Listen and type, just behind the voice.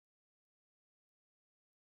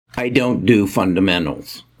I don't do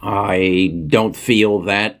fundamentals. I don't feel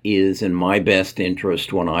that is in my best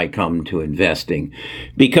interest when I come to investing.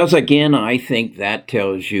 Because again, I think that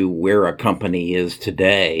tells you where a company is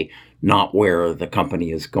today, not where the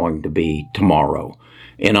company is going to be tomorrow.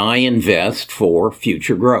 And I invest for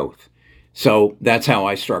future growth. So that's how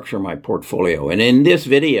I structure my portfolio. And in this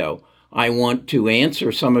video, I want to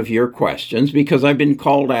answer some of your questions because I've been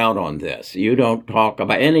called out on this. You don't talk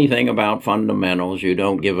about anything about fundamentals. You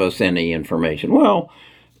don't give us any information. Well,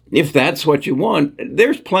 if that's what you want,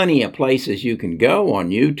 there's plenty of places you can go on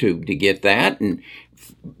YouTube to get that. And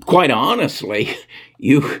quite honestly,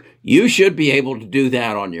 you should be able to do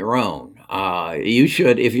that on your own. You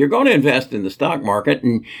should, if you're going to invest in the stock market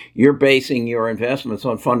and you're basing your investments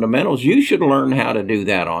on fundamentals, you should learn how to do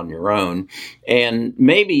that on your own. And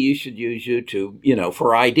maybe you should use YouTube,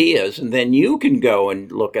 for ideas, and then you can go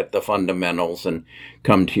and look at the fundamentals and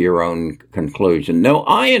come to your own conclusion. No,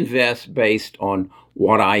 I invest based on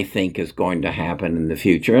what I think is going to happen in the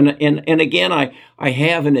future. And again, I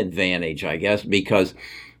have an advantage, I guess, because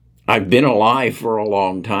I've been alive for a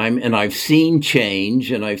long time and I've seen change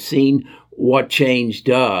and I've seen what change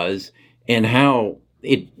does and how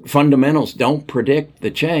fundamentals don't predict the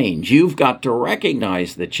change. You've got to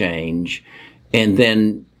recognize the change and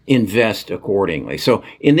then invest accordingly. So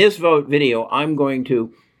in this video, I'm going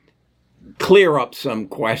to clear up some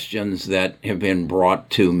questions that have been brought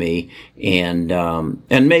to me and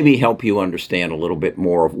maybe help you understand a little bit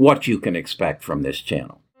more of what you can expect from this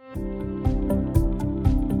channel.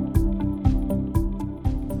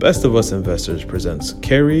 Best of Us Investors presents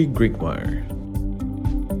Kerry Griegmeier.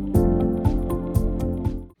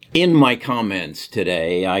 In my comments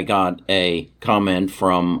today, I got a comment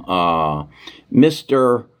from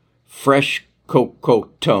Mr. Fresh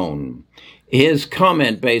Cocotone. His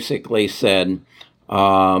comment basically said,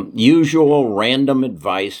 usual random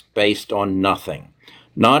advice based on nothing,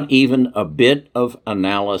 not even a bit of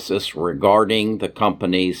analysis regarding the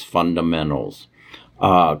company's fundamentals.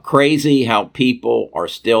 Crazy how people are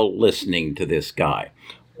still listening to this guy.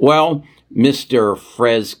 Well, Mr.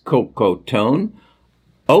 Frez Cocotone,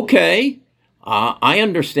 okay, I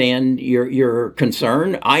understand your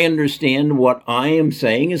concern. I understand what I am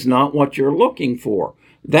saying is not what you're looking for.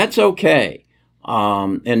 That's okay.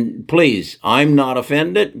 And please, I'm not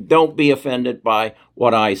offended. Don't be offended by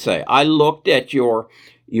what I say. I looked at your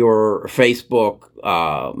Facebook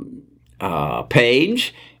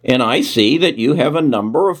page, and I see that you have a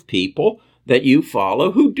number of people that you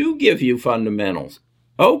follow who do give you fundamentals.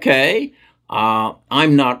 Okay,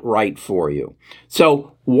 I'm not right for you.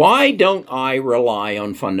 So why don't I rely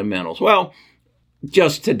on fundamentals? Well,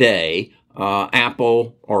 just today,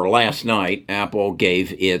 last night, Apple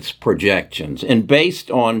gave its projections. And based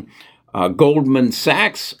on Goldman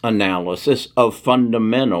Sachs' analysis of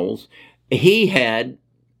fundamentals,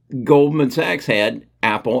 Goldman Sachs had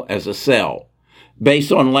Apple as a sell.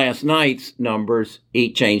 Based on last night's numbers,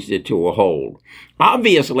 he changed it to a hold.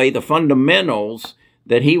 Obviously, the fundamentals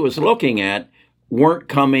that he was looking at weren't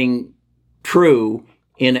coming true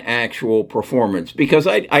in actual performance. Because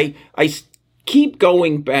I keep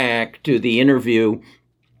going back to the interview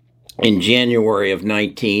in January of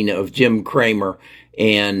 19 of Jim Cramer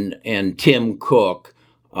and Tim Cook.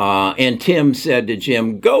 And Tim said to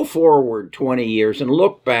Jim, go forward 20 years and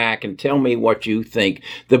look back and tell me what you think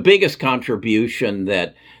the biggest contribution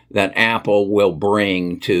that Apple will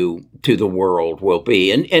bring to the world will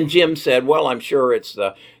be. And Jim said, well, I'm sure it's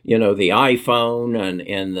the iPhone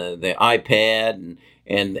and the iPad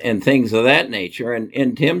and things of that nature.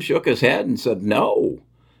 And Tim shook his head and said, no,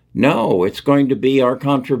 it's going to be our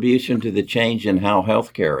contribution to the change in how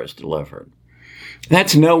healthcare is delivered.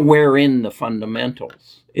 That's nowhere in the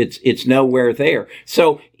fundamentals. It's nowhere there.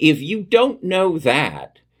 So if you don't know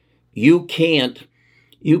that, you can't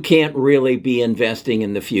really be investing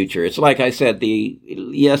in the future. It's like I said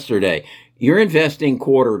yesterday, you're investing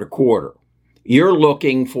quarter to quarter. You're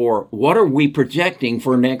looking for what are we projecting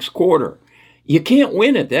for next quarter. You can't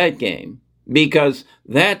win at that game because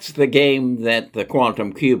that's the game that the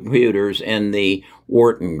quantum computers and the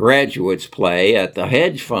Wharton graduates play at the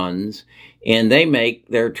hedge funds. And they make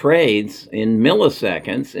their trades in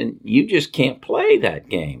milliseconds, and you just can't play that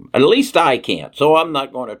game. At least I can't, so I'm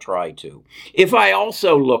not going to try to. If I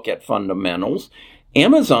also look at fundamentals,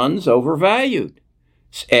 Amazon's overvalued,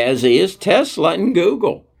 as is Tesla and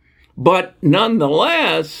Google. But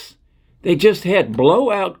nonetheless, they just had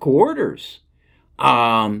blowout quarters.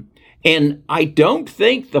 And I don't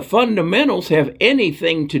think the fundamentals have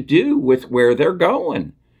anything to do with where they're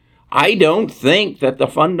going. I don't think that the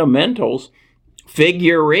fundamentals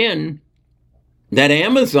figure in that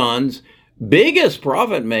Amazon's biggest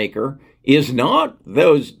profit maker is not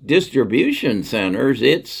those distribution centers.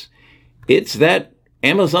 It's that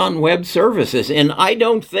Amazon Web Services. And I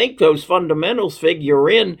don't think those fundamentals figure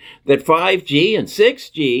in that 5G and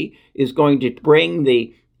 6G is going to bring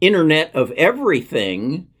the Internet of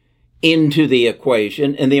Everything into the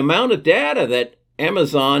equation. And the amount of data that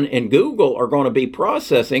Amazon and Google are going to be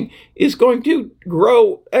processing is going to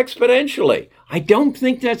grow exponentially. I don't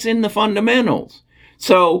think that's in the fundamentals.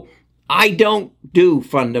 So I don't do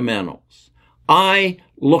fundamentals. I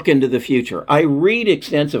look into the future. I read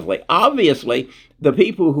extensively. Obviously, the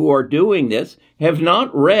people who are doing this have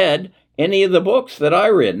not read any of the books that I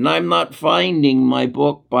read. And I'm not finding my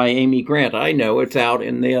book by Amy Grant. I know it's out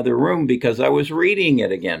in the other room because I was reading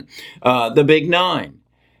it again. The Big Nine.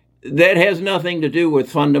 That has nothing to do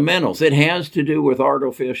with fundamentals. It has to do with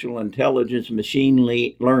artificial intelligence, machine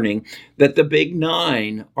learning that the Big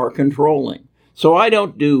Nine are controlling. So I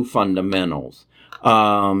don't do fundamentals.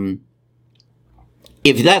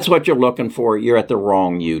 If that's what you're looking for, you're at the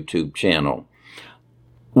wrong YouTube channel.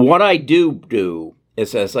 What I do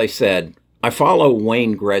is, as I said, I follow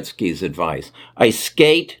Wayne Gretzky's advice. I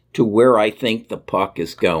skate to where I think the puck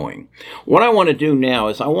is going. What I want to do now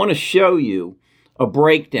is I want to show you a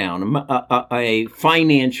breakdown, a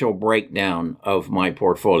financial breakdown of my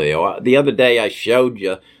portfolio. The other day I showed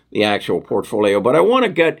you the actual portfolio, but I want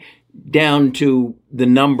to get down to the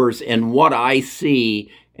numbers and what I see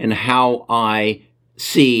and how I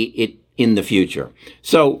see it in the future.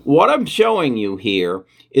 So what I'm showing you here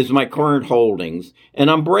is my current holdings, and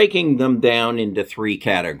I'm breaking them down into three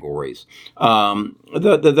categories.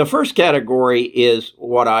 The first category is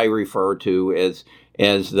what I refer to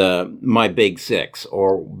as my big six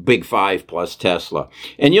or big five plus Tesla.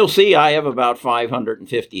 And you'll see I have about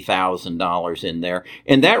 $550,000 in there,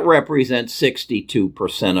 and that represents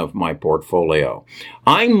 62% of my portfolio.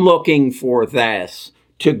 I'm looking for this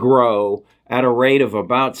to grow at a rate of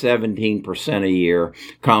about 17% a year,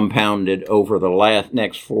 compounded over the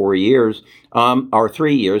next 4 years, or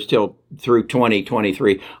 3 years till through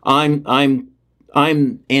 2023. I'm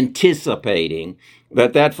anticipating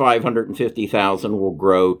that 550,000 will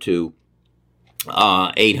grow to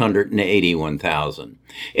 881,000,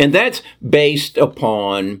 and that's based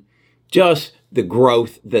upon just the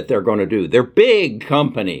growth that they're going to do. They're big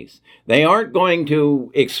companies. They aren't going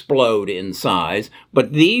to explode in size,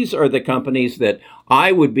 but these are the companies that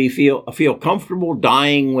I would feel comfortable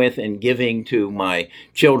dying with and giving to my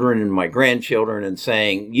children and my grandchildren and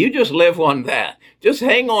saying, you just live on that. Just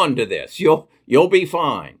hang on to this. You'll be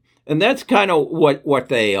fine. And that's kind of what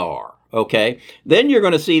they are. Okay. Then you're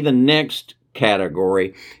going to see the next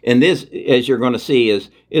category. And this, as you're going to see, is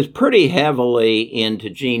pretty heavily into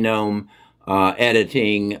genome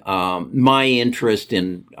editing, my interest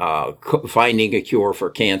in finding a cure for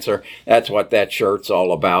cancer. That's what that shirt's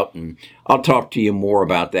all about. And I'll talk to you more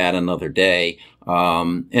about that another day,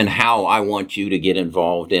 and how I want you to get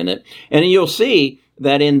involved in it. And you'll see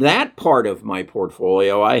that in that part of my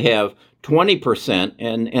portfolio, I have 20%,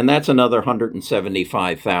 and that's another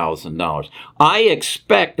 $175,000. I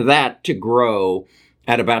expect that to grow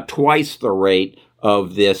at about twice the rate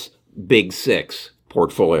of this big six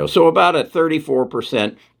portfolio. So about a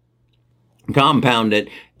 34% compounded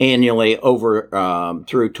annually over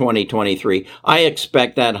through 2023. I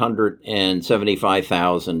expect that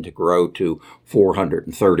 175,000 to grow to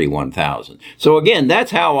 431,000. So again,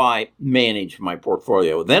 that's how I manage my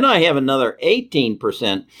portfolio. Then I have another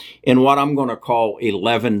 18% in what I'm going to call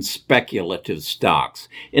 11 speculative stocks.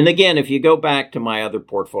 And again, if you go back to my other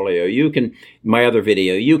portfolio, my other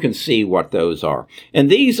video, you can see what those are. And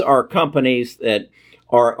these are companies that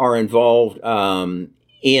are involved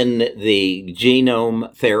in the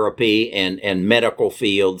genome therapy and medical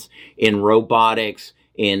fields, in robotics,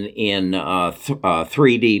 in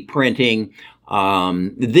 3D printing.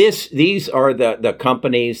 These are the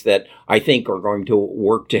companies that I think are going to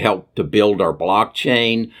work to help to build our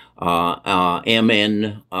blockchain,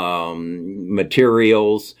 MN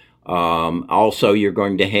Materials. Also, you're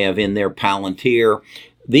going to have in there Palantir.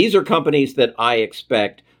 These are companies that I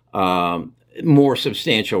expect more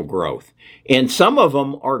substantial growth. And some of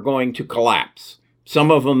them are going to collapse.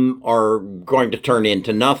 Some of them are going to turn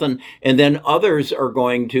into nothing. And then others are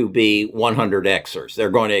going to be 100Xers. They're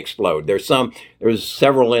going to explode. There's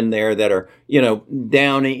several in there that are,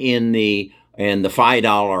 down in the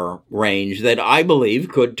 $5 range that I believe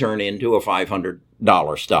could turn into a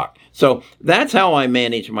 $500 stock. So that's how I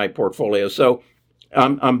manage my portfolio. So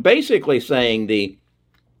I'm basically saying the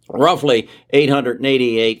roughly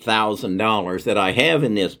 $888,000 that I have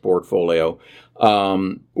in this portfolio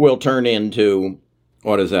will turn into,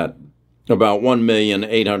 what is that? about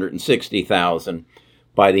 1,860,000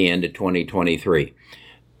 by the end of 2023.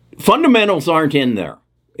 Fundamentals aren't in there.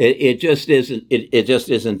 It just isn't. It just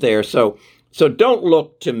isn't there. So don't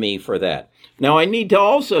look to me for that. Now, I need to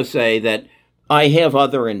also say that I have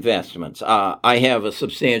other investments. I have a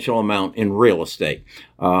substantial amount in real estate.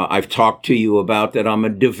 I've talked to you about that.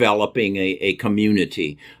 I'm developing a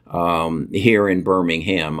community here in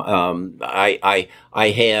Birmingham. I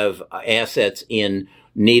have assets in.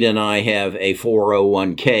 Nita and I have a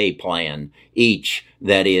 401k plan each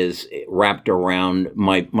that is wrapped around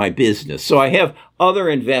my business. So I have other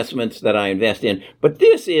investments that I invest in, but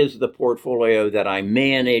this is the portfolio that I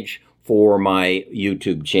manage for my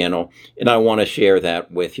YouTube channel, and I want to share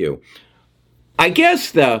that with you. I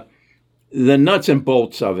guess the nuts and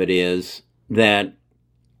bolts of it is that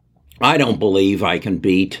I don't believe I can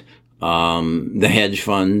beat the hedge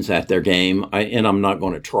funds at their game, and I'm not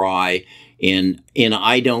going to try. And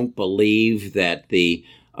I don't believe that the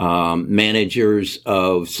managers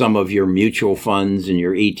of some of your mutual funds and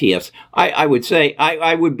your ETFs, I would say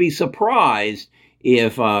I would be surprised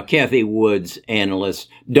if Cathie Wood's analysts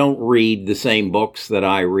don't read the same books that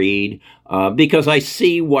I read, because I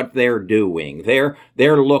see what they're doing. They're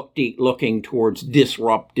looking towards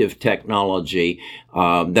disruptive technology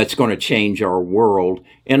that's going to change our world,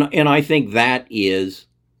 and I think that is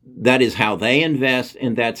how they invest,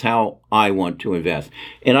 and that's how I want to invest.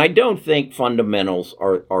 And I don't think fundamentals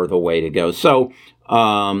are the way to go. So,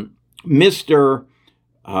 Mr.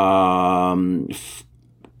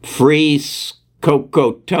 Freeze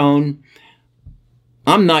Cocotone,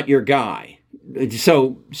 I'm not your guy.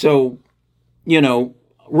 So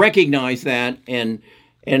recognize that and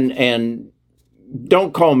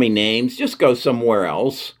don't call me names. Just go somewhere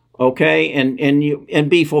else, okay? And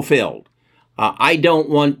be fulfilled. I don't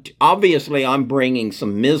want, obviously I'm bringing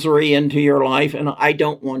some misery into your life, and I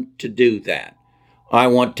don't want to do that. I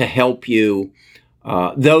want to help you,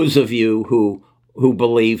 those of you who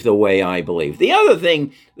believe the way I believe. The other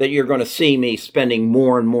thing that you're going to see me spending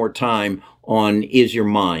more and more time on is your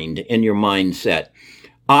mind and your mindset.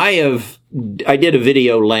 I did a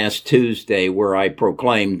video last Tuesday where I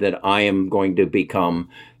proclaimed that I am going to become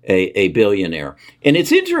a billionaire. And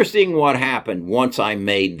it's interesting what happened once I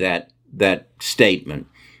made that statement,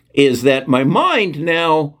 is that my mind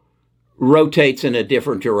now rotates in a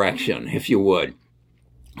different direction, if you would.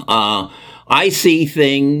 I see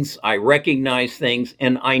things, I recognize things,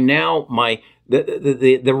 and I now,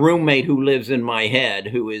 the roommate who lives in my head,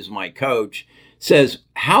 who is my coach, says,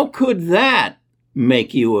 how could that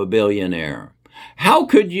make you a billionaire? How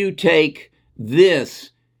could you take this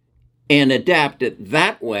and adapt it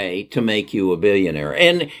that way to make you a billionaire?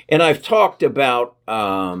 And I've talked about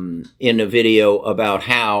in a video about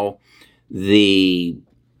how the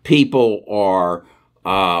people are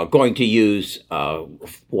going to use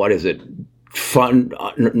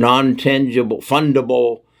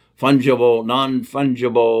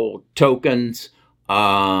non-fungible tokens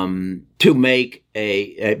to make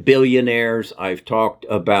a billionaires. I've talked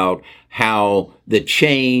about how the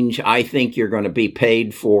change, I think you're going to be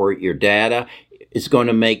paid for your data, is going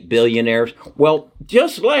to make billionaires. Well,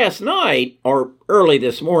 just last night, or early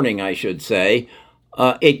this morning, I should say,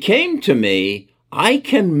 it came to me, I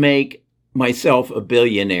can make myself a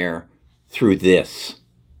billionaire through this.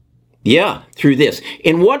 Yeah, through this.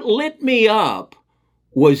 And what lit me up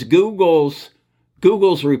was Google's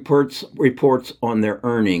reports on their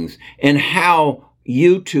earnings and how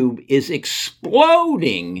YouTube is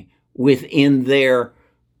exploding within their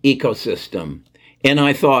ecosystem. And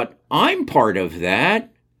I thought, I'm part of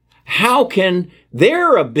that. How can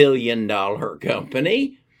they're a $1 billion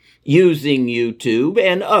company using YouTube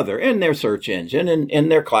and their search engine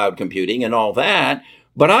and their cloud computing and all that?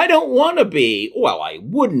 But I don't want to be, well, I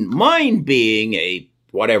wouldn't mind being a,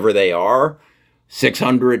 whatever they are,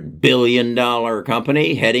 $600 billion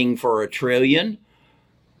company heading for $1 trillion.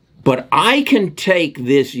 But I can take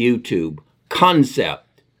this YouTube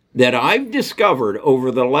concept that I've discovered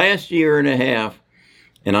over the last year and a half,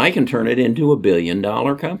 and I can turn it into $1 billion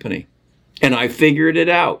company. And I figured it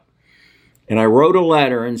out. And I wrote a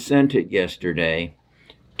letter and sent it yesterday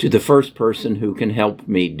to the first person who can help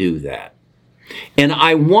me do that. And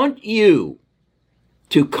I want you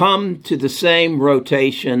to come to the same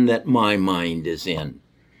rotation that my mind is in.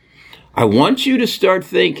 I want you to start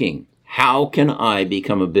thinking, how can I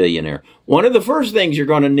become a billionaire? One of the first things you're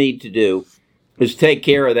going to need to do is take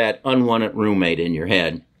care of that unwanted roommate in your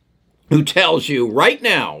head who tells you right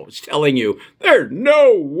now, is telling you, there's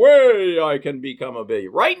no way I can become a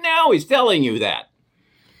billionaire. Right now, he's telling you that.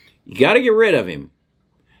 You got to get rid of him.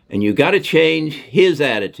 And you got to change his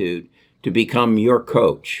attitude to become your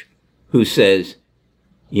coach, who says,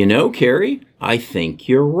 you know, Carrie, I think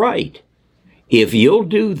you're right. If you'll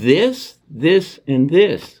do this, this, and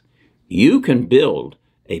this, you can build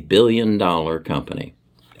a $1 billion company.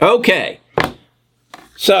 Okay,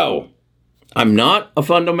 so I'm not a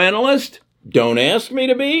fundamentalist. Don't ask me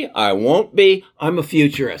to be. I won't be. I'm a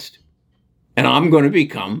futurist. And I'm going to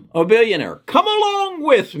become a billionaire. Come along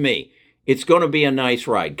with me. It's going to be a nice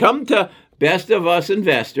ride. Come to Best of Us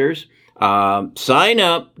Investors. Sign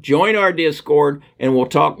up, join our Discord, and we'll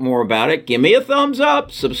talk more about it. Give me a thumbs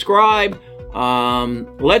up, subscribe.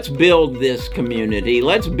 Let's build this community.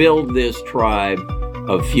 Let's build this tribe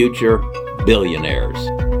of future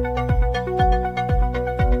billionaires.